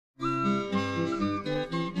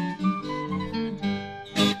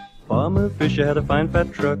Farmer Fisher had a fine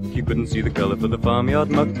fat truck. You couldn't see the color for the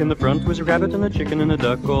farmyard muck. In the front was a rabbit and a chicken and a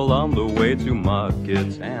duck, all on the way to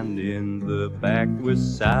market. And in the back was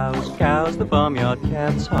sows, cows, the farmyard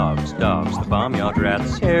cats, hogs, dogs, the farmyard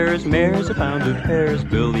rats, hares, mares, a pound of pears,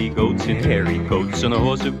 billy goats in hairy coats, and a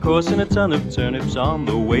horse of course, and a ton of turnips on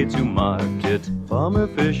the way to market. Farmer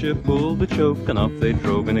Fisher pulled the choke, and off they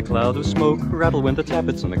drove in a cloud of smoke. Rattle went the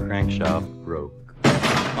tappets, and the crankshaft broke.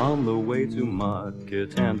 On the way to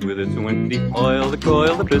market, and with it went the oil, the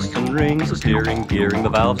coil, the piston rings, the steering, gearing, the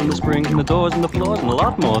valves and the springs, and the doors and the floors, and a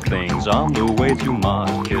lot more things on the way to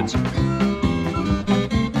market.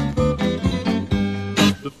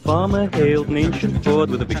 The farmer hailed an ancient Ford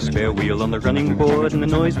with a big spare wheel on the running board, and a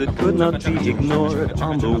noise that could not be ignored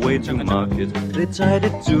on the way to market. They tied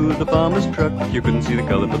it to the farmer's truck. You couldn't see the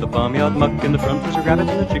color for the farmyard muck. In the front was a rabbit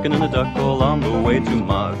and a chicken and a duck, all on the way to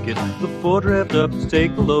market. The Ford revved up to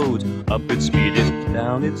take the load. Up it speeded,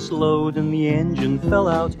 down it slowed, and the engine fell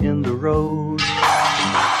out in the road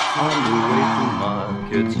on the way to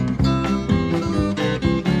market.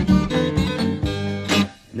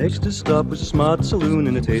 Next to stop was a smart saloon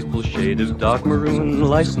in a tasteful shade of dark maroon,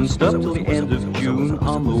 licensed up till the end of June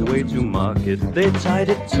on the way to market. They tied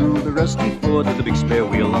it to the rusty Ford with a big spare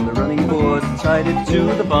wheel on the running board, tied it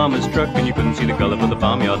to the farmer's truck, and you couldn't see the color for the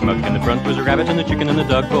farmyard muck. In the front was a rabbit and a chicken and a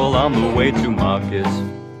duck, all on the way to market.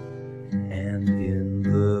 And in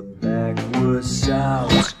the back were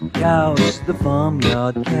sows, cows, the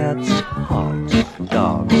farmyard cats, hogs,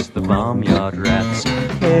 dogs, the farmyard rats,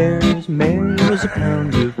 hares, mares, a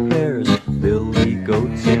pound of pears, billy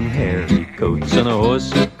goats in hairy coats, and a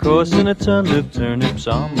horse of course, and a ton of turnips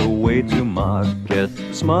on the way to market.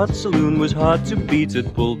 The smart saloon was hard to beat.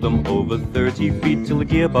 It pulled them over 30 feet till the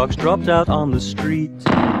gearbox dropped out on the street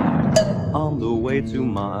on the way to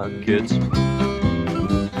market.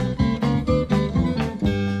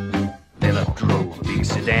 Then up drove a big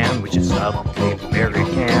sedan, which is self-proclaimed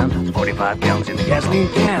American, 45 gallons in the gasoline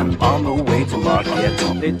can, on the way to market.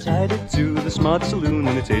 They tied it to the smart saloon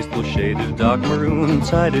in a tasteful shade of dark maroon,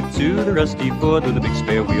 tied it to the rusty Ford with a big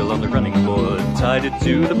spare wheel on the running board, tied it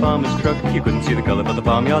to the farmer's truck. You couldn't see the color for the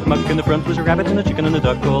farmyard muck. In the front was a rabbit and a chicken and a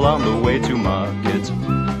duck, all on the way to market.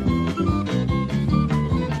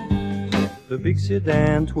 The big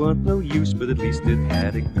sedan, 'twan't no use, but at least it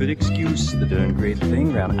had a good excuse. The darn great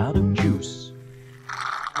thing ran out of juice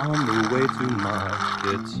on the way to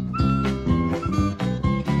market.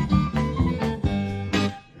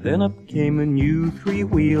 Then up came a new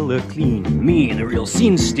three-wheeler, clean, mean, a real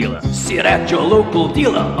scene stealer. See it at your local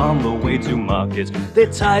dealer on the way to market. They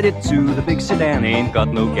tied it to the big sedan, ain't got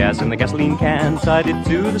no gas in the gasoline can, tied it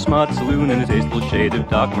to the smart saloon in a tasteful shade of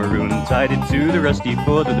dark maroon, tied it to the rusty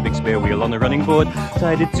Ford with a big spare wheel on the running board,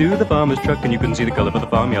 tied it to the farmer's truck, and you couldn't see the color for the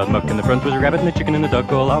farmyard muck. In the front was a rabbit and a chicken and a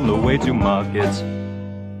duck, all on the way to market.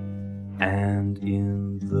 And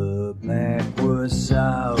in the back were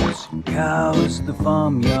sows, cows, the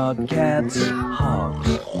farmyard cats,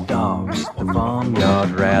 hogs, dogs, the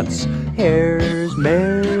farmyard rats, hares,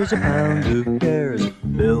 mares, a pound of pears,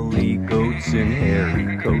 billy goats in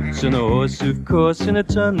hairy coats, and a horse of course, and a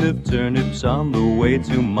ton of turnips on the way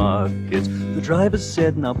to market. The driver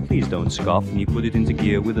said, "Now please don't scoff," and he put it into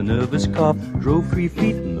gear with a nervous cough, drove 3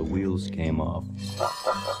 feet and the wheels came off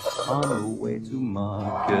on the way to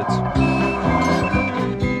market.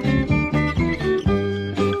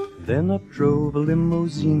 Then up drove a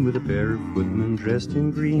limousine with a pair of footmen dressed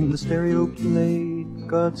in green. The stereo played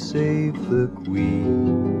 "God Save the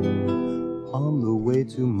Queen" on the way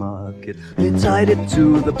to market. They tied it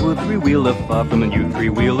to the poor three-wheeler, far from a new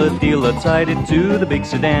three-wheeler dealer, tied it to the big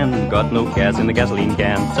sedan, got no gas in the gasoline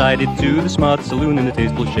can, tied it to the smart saloon in a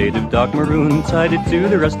tasteful shade of dark maroon, tied it to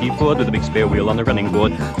the rusty Ford with a big spare wheel on the running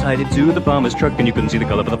board, tied it to the farmer's truck, and you couldn't see the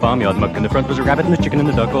color for the farmyard muck. In the front was a rabbit and a chicken and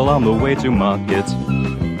a duck, all on the way to market.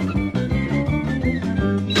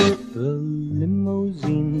 The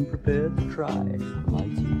limousine prepared to try,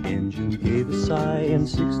 mighty engine gave a sigh, and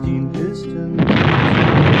 16 pistons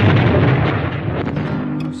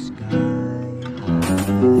sky high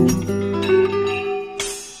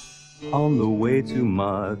on the way to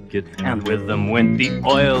market. And with them went the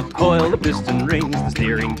oil, coil, the piston rings, the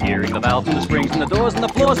steering, gearing, the valves and the springs, and the doors and the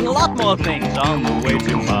floors, and a lot more things on the way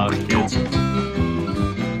to market.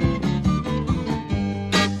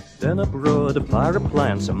 Then abroad a fire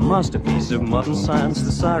plants, a masterpiece of modern science,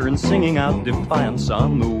 the siren singing out defiance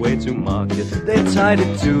on the way to market. They tied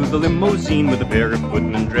it to the limousine with a pair of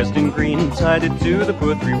footmen dressed in green, tied it to the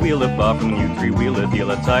poor three-wheeler bar from a new three-wheeler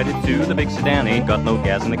dealer, tied it to the big sedan, ain't got no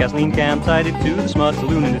gas in the gasoline can, tied it to the smart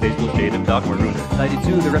saloon in the tasteful shade of dark maroon, tied it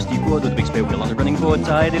to the rusty Ford with a big spare wheel on the running board,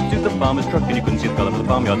 tied it to the farmer's truck and you couldn't see the color of the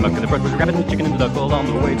farmyard muck, in the front was a rabbit and a chicken and a duck all on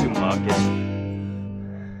the way to market.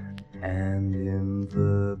 And in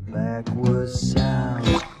the back was sound,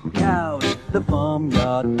 cows, the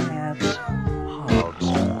farmyard cats, hogs,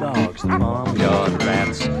 dogs, the farmyard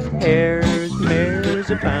rats, hares, mares,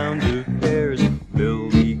 a pound of pears,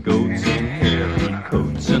 billy goats in hairy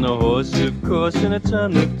coats, and a horse, of course, and a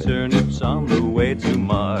ton of turnips on the way to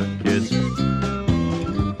market.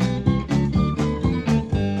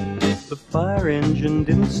 The fire engine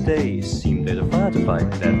didn't stay, seemed they'd a fire to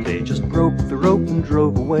fight that day, just broke the rope and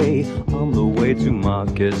drove away on the way to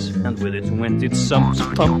market. And with it went its sumps,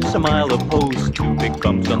 pumps, a mile of hose, 2 big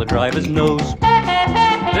bumps on the driver's nose.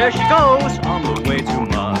 There she goes on the way to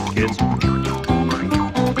market.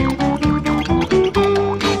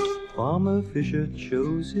 Farmer Fisher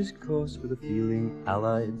chose his course with a feeling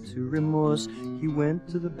allied to remorse. He went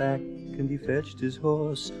to the back and he fetched his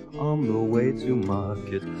horse on the way to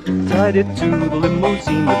market. Tied it to the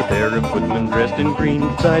limousine with a pair of footmen dressed in green,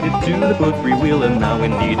 tied it to the poor three-wheeler now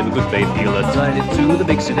in need of a good faith dealer, tied it to the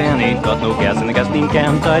big sedan, ain't got no gas in the gasoline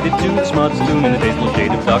can, tied it to the smart saloon in the tasteful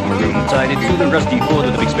shade of dark maroon, tied it to the rusty Ford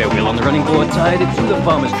with a big spare wheel on the running board, tied it to the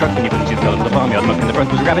farmer's truck and you couldn't see the color of the farmyard muck, in the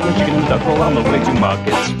front was a rabbit and a chicken and a duck all on the way to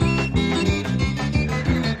market.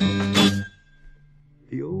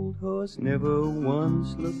 The old horse never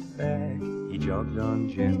once looked back, he jogged on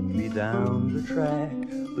gently down the track.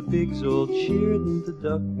 The pigs all cheered and the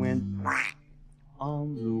duck went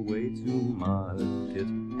on the way to market.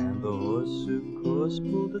 And the horse, of course,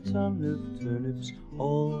 pulled a ton of turnips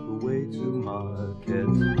all the way to market.